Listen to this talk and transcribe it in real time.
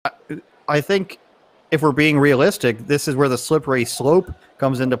I think if we're being realistic, this is where the slippery slope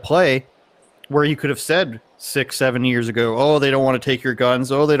comes into play, where you could have said 6, 7 years ago, oh, they don't want to take your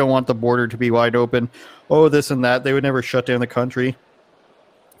guns. Oh, they don't want the border to be wide open. Oh, this and that. They would never shut down the country.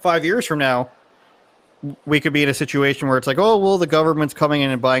 5 years from now, we could be in a situation where it's like, oh, well, the government's coming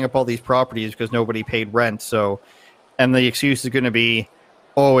in and buying up all these properties because nobody paid rent. So, and the excuse is going to be,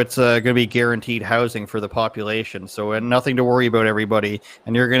 oh, it's going to be guaranteed housing for the population. So, and nothing to worry about, everybody.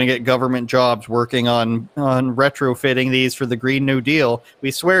 And you're going to get government jobs working on retrofitting these for the Green New Deal.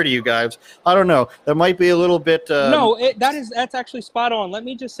 We swear to you guys. I don't know. That might be a little bit. No, that's actually spot on. Let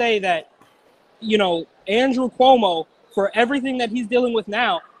me just say that, Andrew Cuomo, for everything that he's dealing with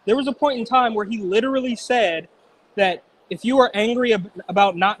now, there was a point in time where he literally said that if you are angry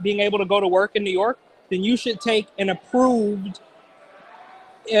about not being able to go to work in New York, then you should take an approved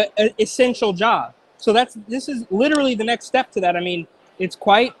essential job. So this is literally the next step to that. I mean,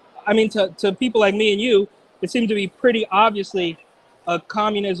 to people like me and you, it seems to be pretty obviously a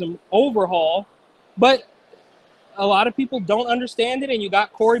communism overhaul, but a lot of people don't understand it. And you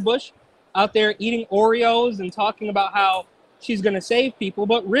got Cori Bush out there eating Oreos and talking about how she's going to save people,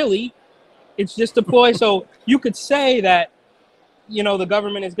 but really it's just a ploy. So you could say that, the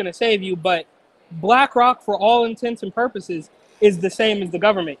government is going to save you, but BlackRock, for all intents and purposes, is the same as the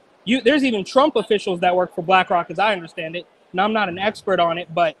government. There's even Trump officials that work for BlackRock, as I understand it, and I'm not an expert on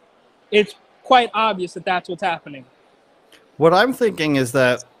it, but it's quite obvious that that's what's happening. What I'm thinking is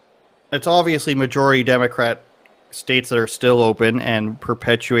that it's obviously majority Democrat states that are still open and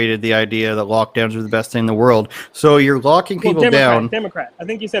perpetuated the idea that lockdowns are the best thing in the world. So you're locking people down. Democrat. I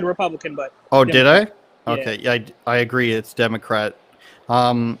think you said Republican, but. Oh, Democrat. Did I? Okay, yeah, I agree. It's Democrat.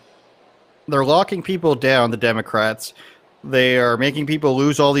 They're locking people down, the Democrats. They are making people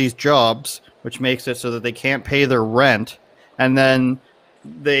lose all these jobs, which makes it so that they can't pay their rent. And then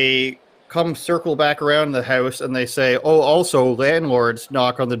they come circle back around the house and they say, oh, also landlords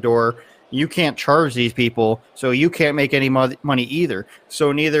knock on the door. You can't charge these people, so you can't make any money either.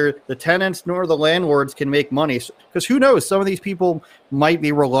 So neither the tenants nor the landlords can make money. Because who knows, some of these people might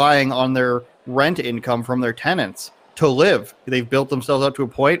be relying on their rent income from their tenants to live. They've built themselves up to a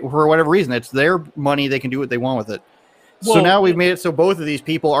point for whatever reason. It's their money. They can do what they want with it. Well, so now we've made it so both of these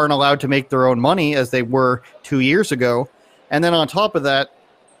people aren't allowed to make their own money as they were 2 years ago. And then on top of that,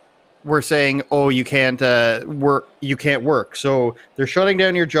 we're saying, oh, you can't work. You can't work. So they're shutting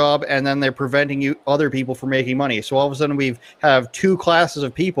down your job, and then they're preventing other people from making money. So all of a sudden, we have two classes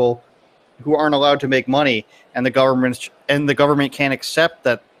of people who aren't allowed to make money, and the government can't accept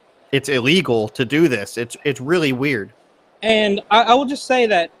that it's illegal to do this. It's really weird. And I will just say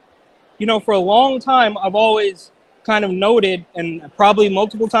that, for a long time, I've always kind of noted, and probably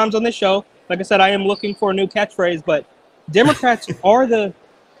multiple times on this show, like I said, I am looking for a new catchphrase, but Democrats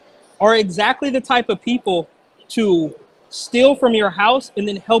are exactly the type of people to steal from your house and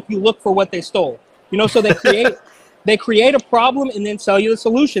then help you look for what they stole. So they create a problem and then sell you the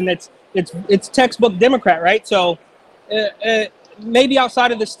solution. It's textbook Democrat, right? So maybe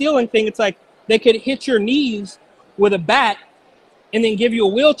outside of the stealing thing, it's like they could hit your knees with a bat and then give you a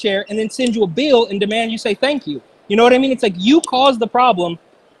wheelchair and then send you a bill and demand you say thank you. You know what I mean? It's like you caused the problem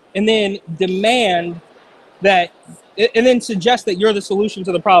and then demand that, and then suggest that you're the solution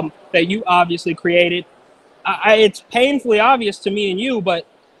to the problem that you obviously created. It's painfully obvious to me and you, but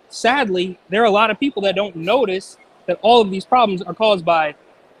sadly, there are a lot of people that don't notice that all of these problems are caused by,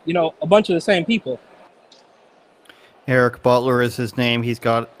 a bunch of the same people. Eric Butler is his name. He's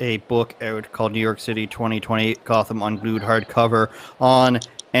got a book out called New York City 2020 Gotham Unglued hardcover on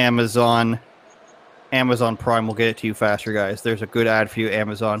Amazon. Amazon Prime will get it to you faster, guys. There's a good ad for you,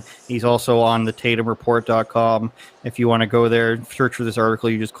 Amazon. He's also on the TatumReport.com. If you want to go there, search for this article,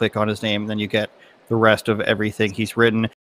 you just click on his name, and then you get the rest of everything he's written.